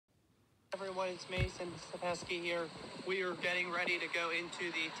Everyone, it's Mason Sapesky here. We are getting ready to go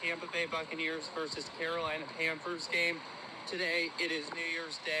into the Tampa Bay Buccaneers versus Carolina Panthers game. Today, it is New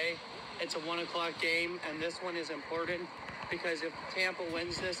Year's Day. It's a 1 o'clock game, and this one is important because if Tampa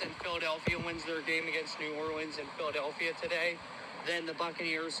wins this and Philadelphia wins their game against New Orleans and Philadelphia today, then the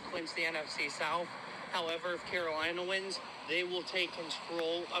Buccaneers clinch the NFC South. However, if Carolina wins, they will take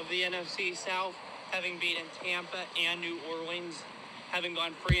control of the NFC South, having beaten Tampa and New Orleans, having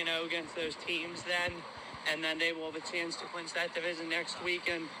gone 3-0 against those teams then, and then they will have a chance to clinch that division next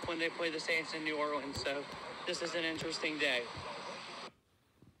weekend when they play the Saints in New Orleans. So this is an interesting day.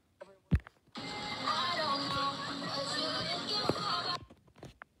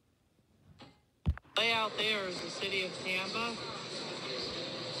 Way out there is the city of Tampa,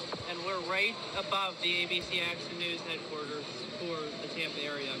 and we're right above the ABC Action News headquarters for the Tampa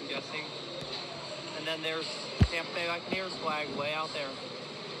area, I'm guessing. And then there's Tampa Bay Buccaneers flag way out there.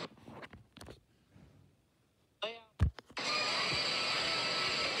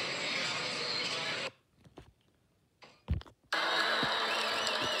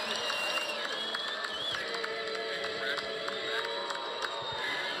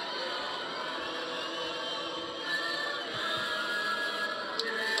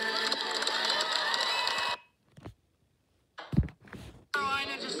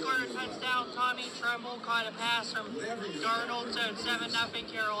 Caught a pass from Darnold, so it's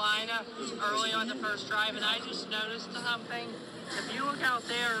 7-0 Carolina early on the first drive, and I just noticed something. If you look out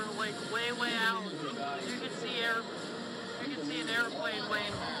there, like way out, you can see an airplane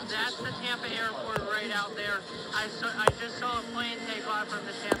wing. That's the Tampa airport right out there. I just saw a plane take off from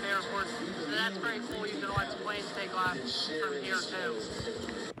the Tampa airport, so that's very cool. You can watch planes take off from here too.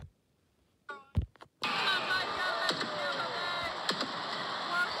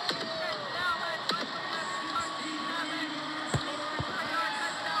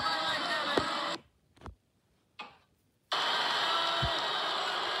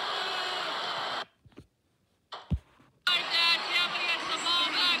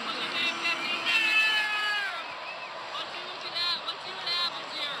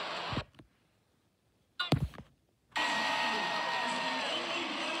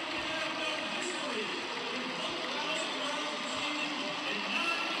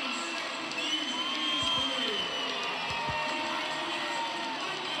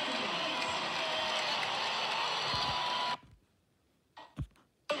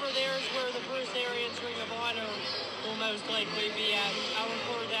 Will most likely be at. I'll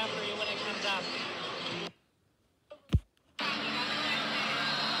record that for you when it comes up.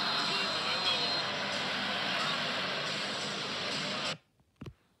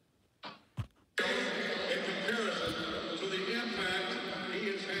 In comparison to the impact he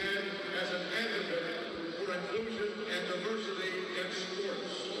has had as an advocate for inclusion and diversity in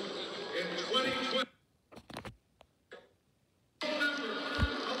sports. In 2020,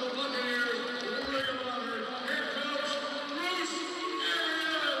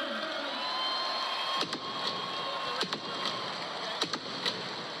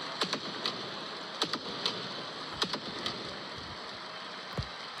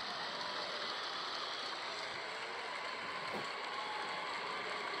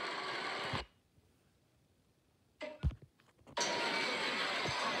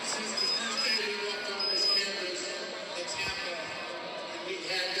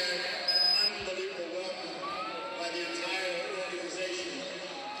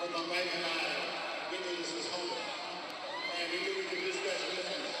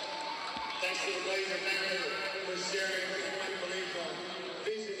 thanks to the Blazer family for sharing the unbelievable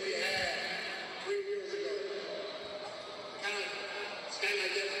vision we had 3 years ago. It's kind of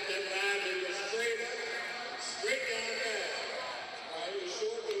like that ride that was straight down the path. Right? It was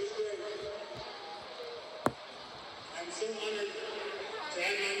short, but it was straight. I'm so honored to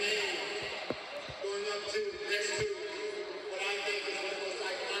have my name going up to next to what I think is one of the most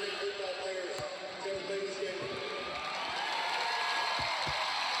iconic football players to ever play this game.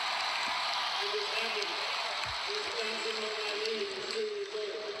 This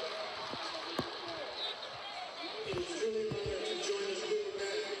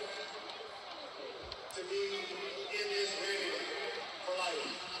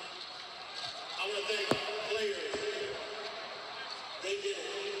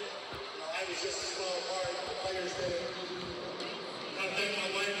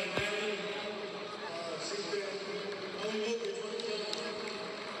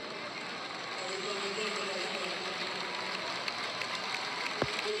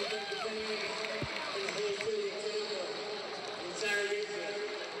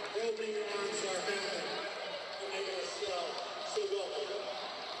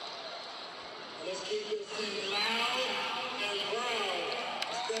Let's keep this thing loud and proud,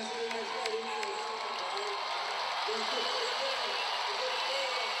 especially next Friday night. Let's get it going.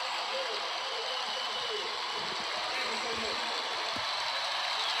 Thank you so much.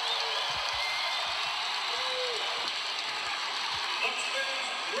 Bucs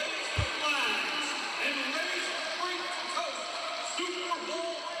fans, raise the flags and raise the freak to toast Super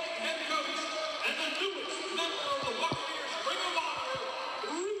Bowl head coach and the newest member of the Buccaneers Ring of Honor,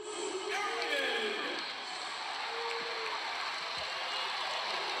 Bruce Arians.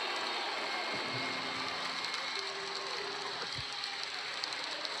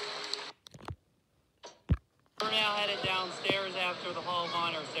 We're now headed downstairs after the Hall of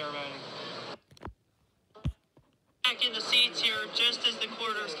Honor ceremony. Back in the seats here, just as the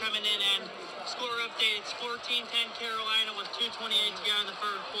quarter's coming in, and score update, it's 14-10 Carolina with 2:28 to go in the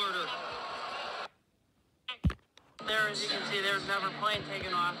third quarter. There, as you can see, there's another plane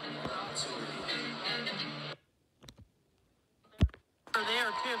taking off.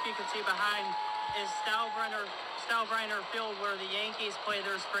 There, too, if you can see behind, is Stallbrenner Field, where the Yankees play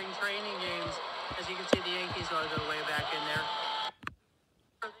their spring training games. As you can see, the Yankees logo way back in there.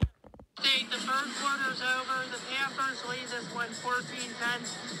 The third quarter's over. The Panthers lead this one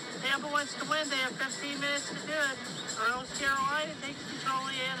 14-10. Tampa wants to win. They have 15 minutes to do it, or else Carolina takes control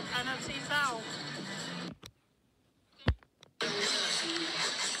of the NFC South.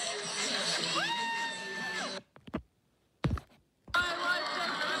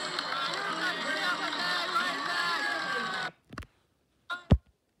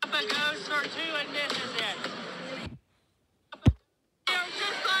 Tampa goes for two and misses it.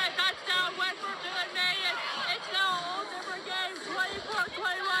 Just by a touchdown, Westbrook to the million. It's now a whole different game.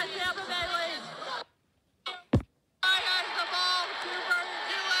 24-21, Tampa Bay leads. Has the ball. Two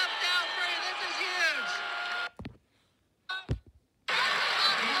left, down three. This is huge.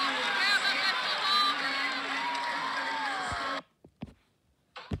 Tampa gets the ball.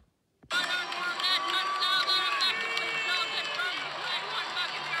 One on one, that touchdown that effectively sells it from the play. One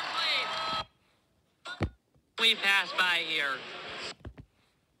Buccaneers lead. We pass by here.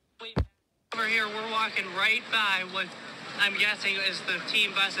 Over here, we're walking right by what I'm guessing is the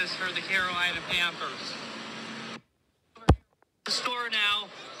team buses for the Carolina Panthers. The score now,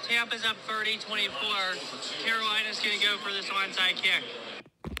 Tampa's up 30-24. Carolina's going to go for this onside kick.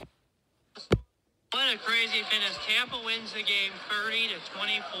 What a crazy finish. Tampa wins the game 30-24.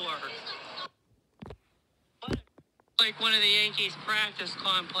 Like one of the Yankees practice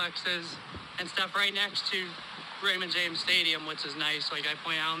complexes and stuff right next to Raymond James Stadium, which is nice, like I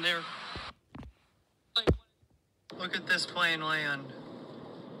point out there. Look at this plane land.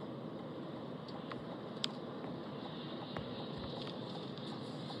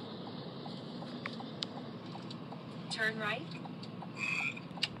 Turn right.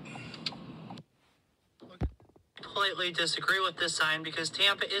 Completely disagree with this sign because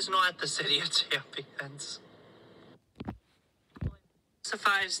Tampa is not the city of champions.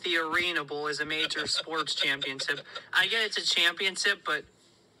 Specifies the Arena Bowl as a major sports championship. I get it's a championship, but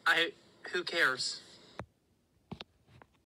who cares?